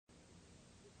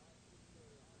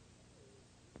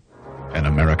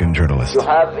American journalist. You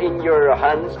have in your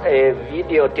hands a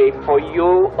videotape for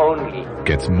you only.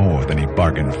 Gets more than he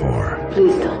bargained for.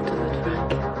 Please don't do it,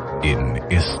 Frank. In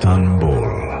Istanbul.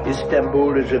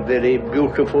 Istanbul is a very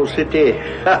beautiful city.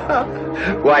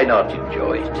 Why not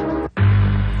enjoy it?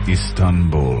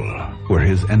 Istanbul, where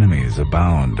his enemies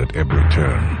abound at every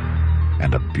turn,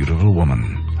 and a beautiful woman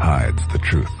hides the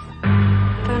truth.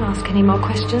 Don't ask any more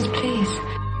questions, please.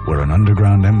 Where an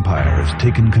underground empire has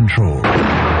taken control,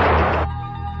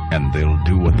 and they'll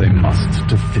do what they must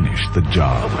to finish the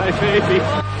job. Oh, my baby.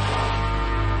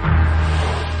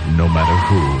 No matter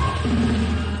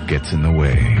who gets in the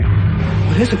way.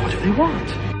 What is it? What do they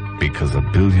want? Because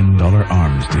 $1 billion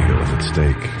arms deal is at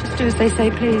stake. Just do as they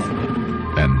say, please.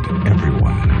 And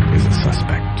everyone is a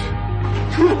suspect.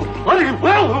 Bloody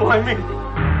well who I mean.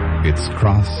 It's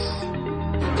cross.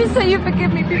 Just say you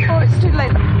forgive me before it's too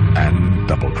late. And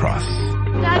double cross.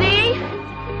 Daddy?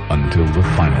 Until the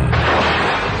final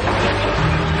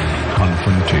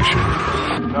confrontation.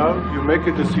 Now you make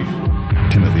a decision.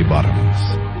 Timothy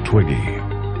Bottoms, Twiggy,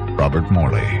 Robert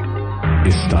Morley,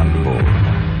 Istanbul.